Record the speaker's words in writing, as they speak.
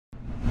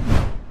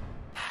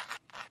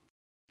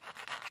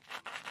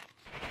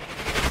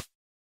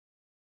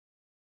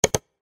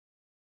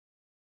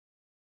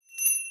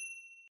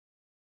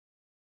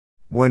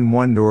When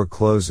one door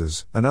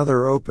closes,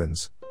 another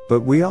opens, but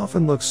we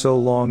often look so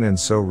long and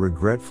so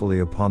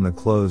regretfully upon the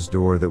closed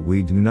door that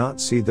we do not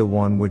see the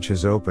one which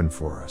has opened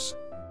for us.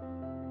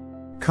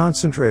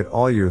 Concentrate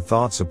all your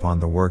thoughts upon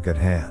the work at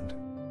hand.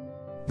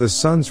 The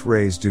sun's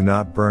rays do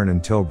not burn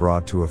until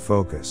brought to a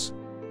focus.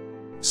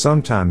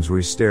 Sometimes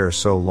we stare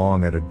so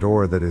long at a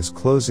door that is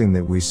closing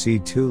that we see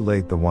too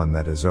late the one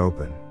that is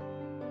open.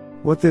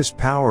 What this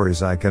power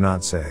is I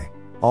cannot say.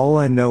 All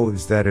I know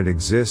is that it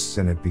exists,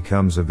 and it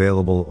becomes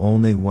available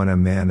only when a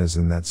man is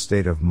in that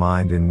state of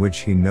mind in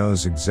which he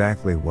knows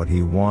exactly what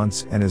he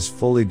wants and is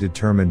fully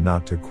determined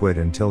not to quit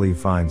until he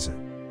finds it.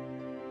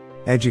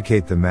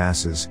 Educate the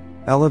masses,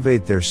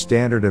 elevate their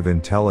standard of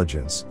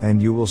intelligence, and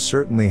you will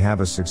certainly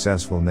have a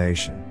successful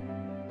nation.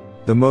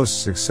 The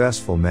most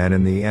successful men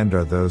in the end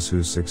are those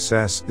whose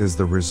success is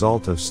the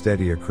result of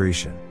steady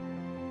accretion.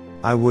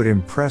 I would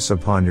impress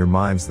upon your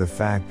minds the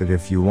fact that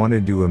if you want to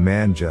do a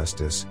man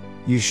justice,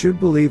 you should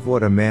believe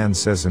what a man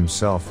says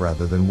himself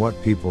rather than what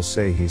people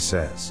say he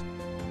says.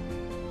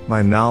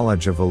 My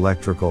knowledge of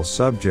electrical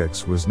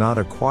subjects was not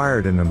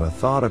acquired in a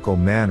methodical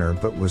manner,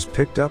 but was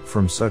picked up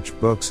from such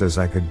books as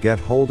I could get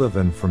hold of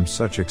and from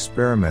such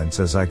experiments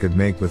as I could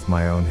make with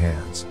my own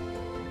hands.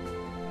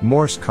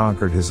 Morse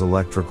conquered his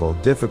electrical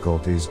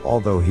difficulties,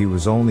 although he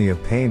was only a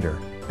painter,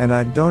 and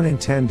I don't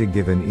intend to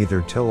give in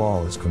either till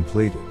all is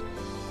completed.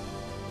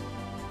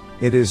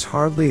 It is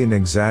hardly an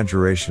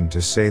exaggeration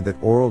to say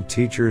that oral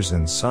teachers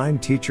and sign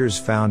teachers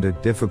found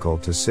it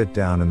difficult to sit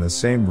down in the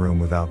same room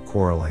without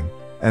quarreling,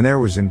 and there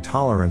was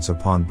intolerance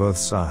upon both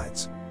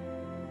sides.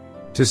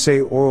 To say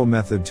oral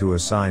method to a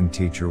sign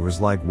teacher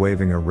was like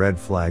waving a red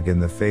flag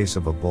in the face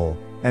of a bull,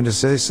 and to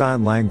say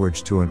sign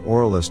language to an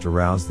oralist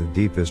aroused the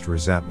deepest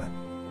resentment.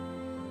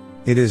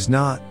 It is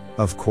not,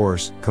 of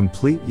course,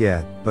 complete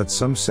yet, but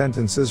some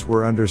sentences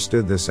were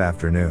understood this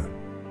afternoon.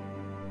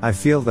 I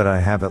feel that I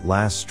have at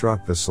last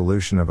struck the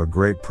solution of a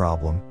great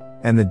problem,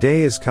 and the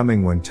day is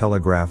coming when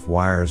telegraph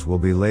wires will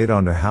be laid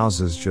onto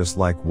houses just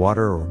like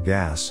water or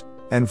gas,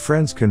 and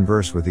friends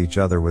converse with each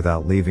other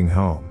without leaving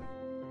home.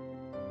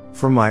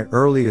 From my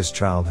earliest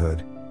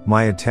childhood,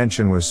 my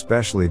attention was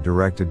specially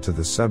directed to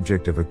the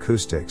subject of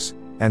acoustics,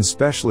 and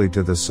specially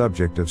to the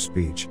subject of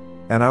speech,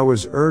 and I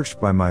was urged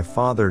by my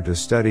father to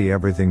study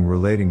everything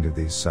relating to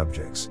these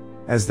subjects,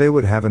 as they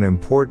would have an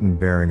important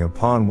bearing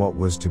upon what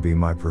was to be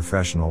my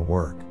professional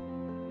work.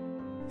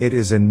 It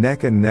is a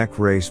neck-and-neck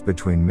race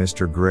between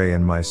Mr. Gray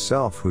and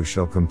myself who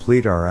shall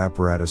complete our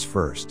apparatus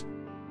first.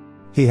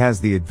 He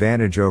has the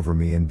advantage over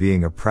me in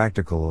being a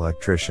practical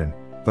electrician,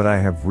 but I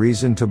have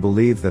reason to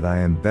believe that I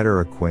am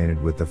better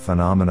acquainted with the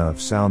phenomena of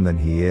sound than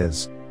he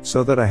is,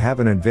 so that I have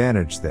an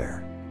advantage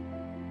there.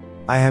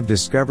 I have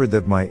discovered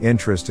that my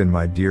interest in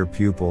my dear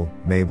pupil,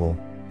 Mabel,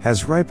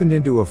 has ripened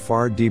into a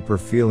far deeper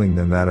feeling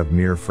than that of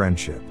mere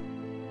friendship.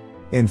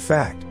 In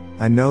fact,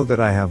 I know that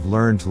I have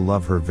learned to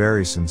love her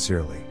very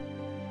sincerely.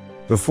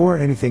 Before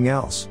anything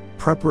else,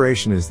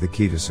 preparation is the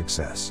key to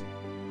success.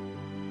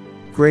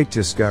 Great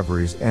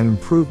discoveries and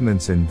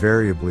improvements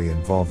invariably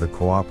involve the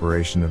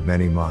cooperation of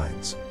many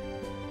minds.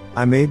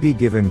 I may be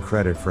given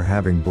credit for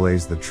having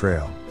blazed the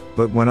trail,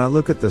 but when I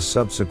look at the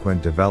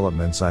subsequent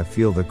developments I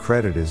feel the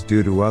credit is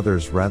due to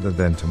others rather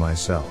than to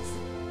myself.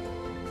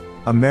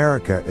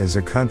 America is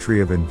a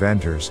country of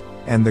inventors,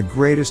 and the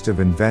greatest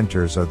of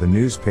inventors are the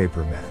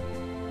newspaper men.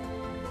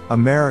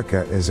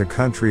 America is a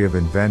country of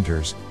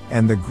inventors,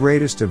 and the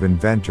greatest of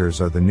inventors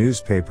are the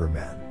newspaper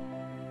men.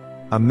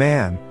 A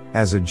man,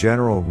 as a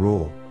general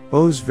rule,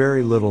 owes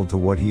very little to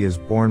what he is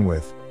born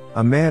with.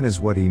 A man is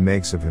what he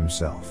makes of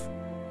himself.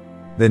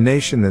 The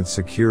nation that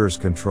secures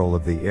control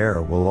of the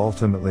air will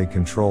ultimately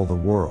control the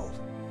world.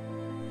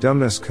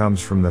 Dumbness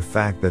comes from the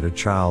fact that a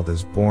child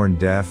is born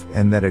deaf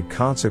and that it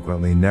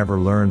consequently never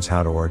learns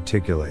how to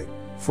articulate,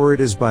 for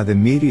it is by the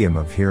medium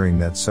of hearing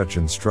that such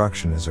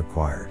instruction is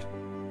acquired.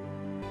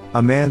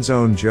 A man's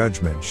own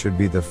judgment should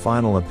be the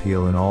final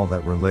appeal in all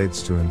that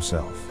relates to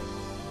himself.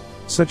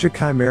 Such a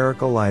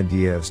chimerical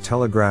idea as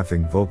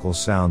telegraphing vocal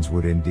sounds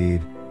would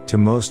indeed, to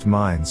most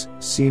minds,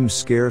 seem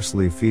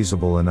scarcely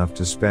feasible enough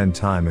to spend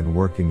time in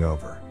working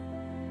over.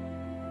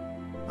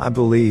 I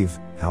believe,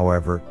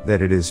 however,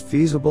 that it is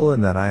feasible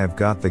and that I have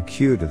got the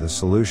cue to the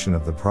solution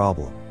of the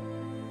problem.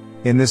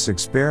 In this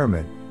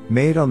experiment,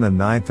 made on the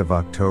 9th of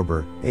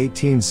October,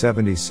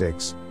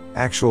 1876,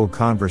 actual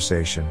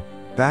conversation,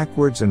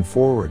 backwards and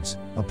forwards,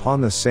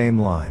 upon the same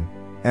line,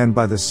 and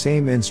by the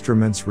same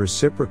instruments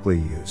reciprocally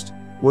used,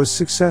 was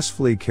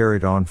successfully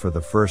carried on for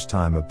the first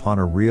time upon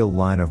a real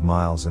line of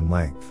miles in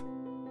length.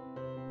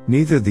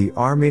 Neither the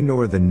Army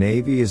nor the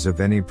Navy is of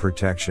any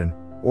protection,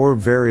 or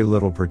very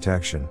little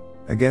protection,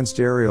 against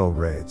aerial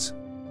raids.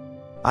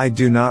 I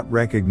do not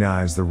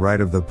recognize the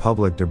right of the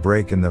public to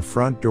break in the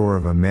front door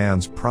of a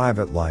man's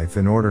private life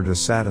in order to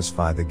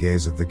satisfy the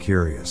gaze of the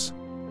curious.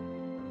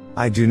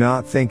 I do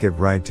not think it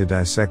right to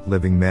dissect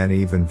living men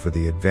even for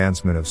the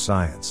advancement of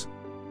science.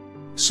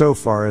 So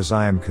far as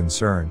I am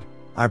concerned,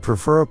 I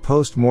prefer a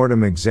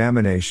post-mortem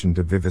examination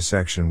to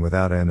vivisection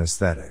without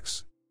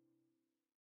anesthetics.